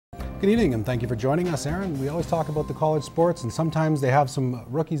Good evening and thank you for joining us, Aaron. We always talk about the college sports, and sometimes they have some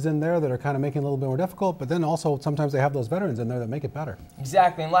rookies in there that are kind of making it a little bit more difficult, but then also sometimes they have those veterans in there that make it better.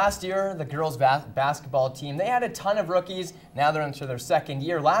 Exactly, and last year the girls basketball team, they had a ton of rookies. Now they're into their second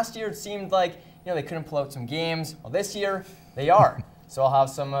year. Last year it seemed like they couldn't pull out some games. Well, this year they are. So I'll have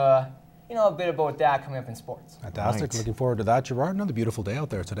some a bit about that coming up in sports. Fantastic. Right. Looking forward to that. Gerard, another beautiful day out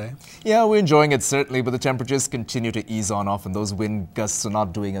there today. Yeah, we're enjoying it certainly, but the temperatures continue to ease on off and those wind gusts are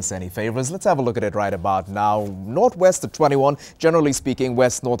not doing us any favors. Let's have a look at it right about now. Northwest of 21, generally speaking,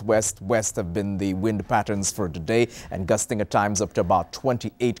 west, northwest, west have been the wind patterns for today, and gusting at times up to about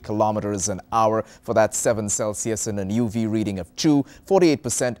 28 kilometers an hour for that 7 Celsius and an UV reading of 2.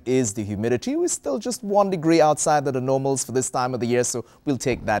 48% is the humidity. We're still just 1 degree outside of the normals for this time of the year, so we'll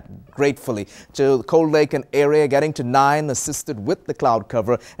take that gratefully. To Cold Lake and area, getting to 9, assisted with the cloud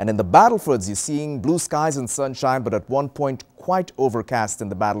cover. And in the Battlefords, you're seeing blue skies and sunshine, but at one point quite overcast in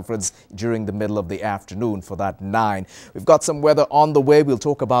the Battlefords during the middle of the afternoon for that 9. We've got some weather on the way. We'll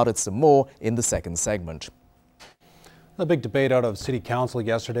talk about it some more in the second segment. A big debate out of City Council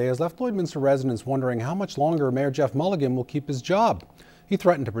yesterday has left Lloydminster residents wondering how much longer Mayor Jeff Mulligan will keep his job. He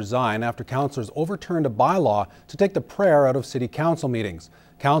threatened to resign after councillors overturned a bylaw to take the prayer out of City Council meetings.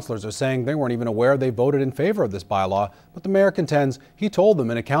 Councillors are saying they weren't even aware they voted in favour of this bylaw, but the mayor contends he told them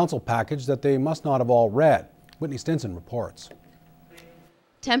in a council package that they must not have all read. Whitney Stinson reports.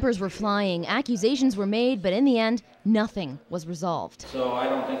 Tempers were flying, accusations were made, but in the end, nothing was resolved. So I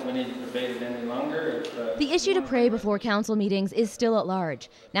don't think we need to debate it any longer. The issue to pray before council meetings is still at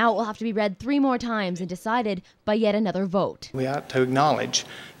large. Now it will have to be read 3 more times and decided by yet another vote. We ought to acknowledge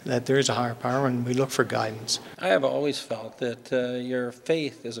that there is a higher power and we look for guidance. I have always felt that your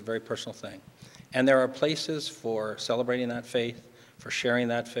faith is a very personal thing. And there are places for celebrating that faith, for sharing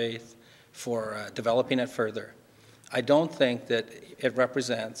that faith, for developing it further. I don't think that it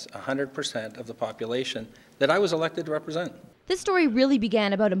represents 100% of the population that I was elected to represent. This story really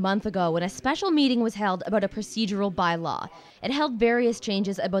began about a month ago when a special meeting was held about a procedural bylaw. It held various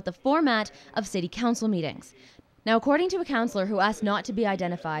changes about the format of city council meetings. Now, according to a councillor who asked not to be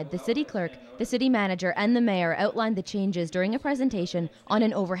identified, the city clerk, the city manager and the mayor outlined the changes during a presentation on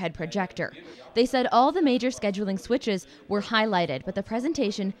an overhead projector. They said all the major scheduling switches were highlighted, but the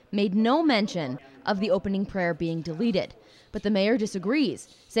presentation made no mention of the opening prayer being deleted. But the mayor disagrees,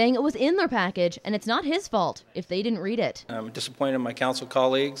 saying it was in their package and it's not his fault if they didn't read it. I'm disappointed in my council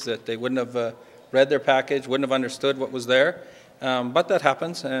colleagues that they wouldn't have read their package, wouldn't have understood what was there. But that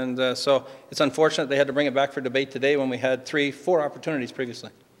happens, and so it's unfortunate they had to bring it back for debate today when we had 3-4 opportunities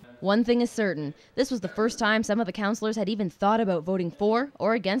previously. One thing is certain, this was the first time some of the councillors had even thought about voting for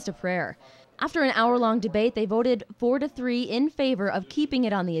or against a prayer. After an hour-long debate, they voted 4-3 in favor of keeping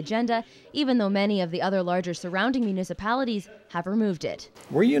it on the agenda, even though many of the other larger surrounding municipalities have removed it.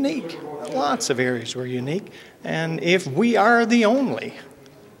 We're unique. Lots of areas we're unique. And if we are the only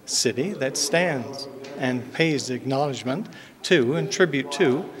city that stands and pays acknowledgement to and tribute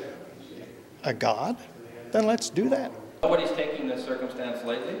to a god, then let's do that. Nobody's taking this circumstance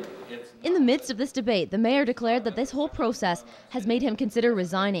lightly. In the midst of this debate, the mayor declared that this whole process has made him consider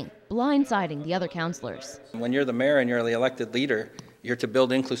resigning, blindsiding the other councillors. When you're the mayor and you're the elected leader, you're to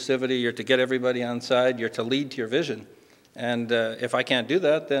build inclusivity, you're to get everybody on side, you're to lead to your vision. And if I can't do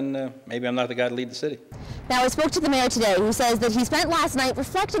that, then maybe I'm not the guy to lead the city. Now, I spoke to the mayor today, who says that he spent last night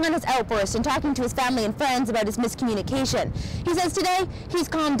reflecting on his outburst and talking to his family and friends about his miscommunication. He says today he's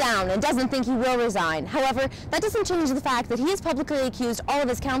calmed down and doesn't think he will resign. However, that doesn't change the fact that he has publicly accused all of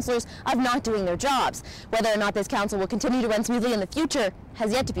his councillors of not doing their jobs. Whether or not this council will continue to run smoothly in the future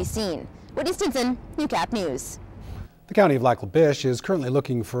has yet to be seen. Whitney Stinson, Newcap News. The County of Biche is currently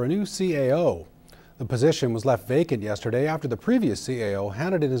looking for a new CAO. The position was left vacant yesterday after the previous CAO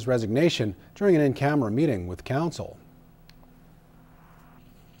handed in his resignation during an in-camera meeting with council.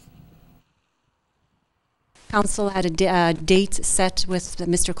 Council had a date set with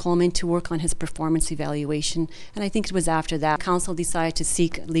Mr. Coleman to work on his performance evaluation, and I think it was after that Council decided to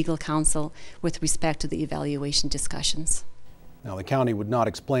seek legal counsel with respect to the evaluation discussions. Now, the county would not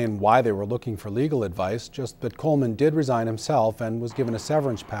explain why they were looking for legal advice, just that Coleman did resign himself and was given a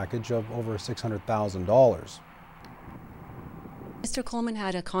severance package of over $600,000. Mr. Coleman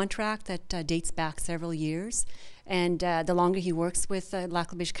had a contract that dates back several years, and the longer he works with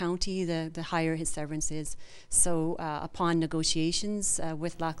Biche County, the higher his severance is. So upon negotiations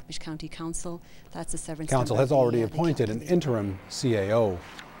with Biche County Council, that's the severance. Council has already appointed an interim CAO.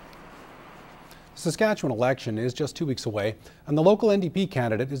 The Saskatchewan election is just 2 weeks away, and the local NDP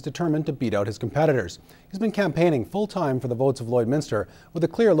candidate is determined to beat out his competitors. He's been campaigning full-time for the votes of Lloydminster with a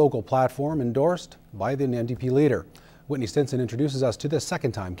clear local platform endorsed by the NDP leader. Whitney Stinson introduces us to the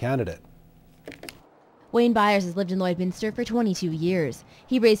second-time candidate. Wayne Byers has lived in Lloydminster for 22 years.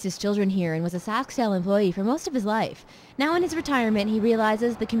 He raised his children here and was a CKSA employee for most of his life. Now in his retirement, he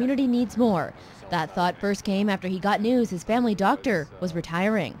realizes the community needs more. That thought first came after he got news his family doctor was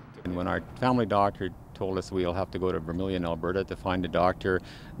retiring. And when our family doctor told us we'll have to go to Vermilion, Alberta to find a doctor,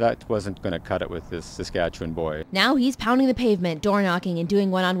 that wasn't going to cut it with this Saskatchewan boy. Now he's pounding the pavement, door knocking and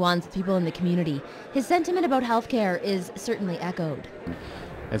doing one-on-ones with people in the community. His sentiment about healthcare is certainly echoed.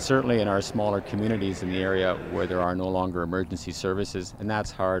 And certainly in our smaller communities in the area where there are no longer emergency services, and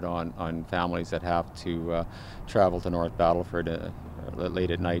that's hard on families that have to travel to North Battleford late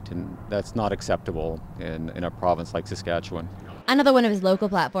at night, and that's not acceptable in a province like Saskatchewan. Another one of his local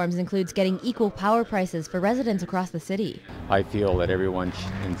platforms includes getting equal power prices for residents across the city. I feel that everyone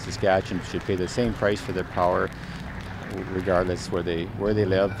in Saskatchewan should pay the same price for their power, regardless where they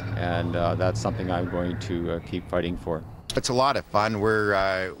live, and that's something I'm going to keep fighting for. It's a lot of fun. The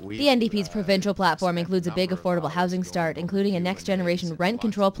NDP's provincial platform includes a big affordable housing start, including a next-generation rent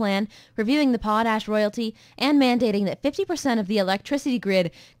control plan, reviewing the potash royalty, and mandating that 50% of the electricity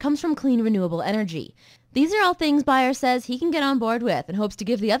grid comes from clean renewable energy. These are all things Byers says he can get on board with and hopes to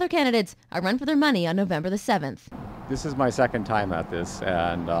give the other candidates a run for their money on November the 7th. This is my second time at this,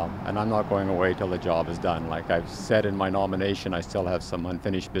 and I'm not going away till the job is done. Like I've said in my nomination, I still have some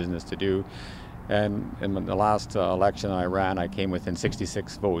unfinished business to do. And in the last election I ran, I came within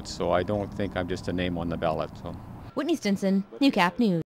 66 votes, so I don't think I'm just a name on the ballot. So. Whitney Stinson, Newcap News.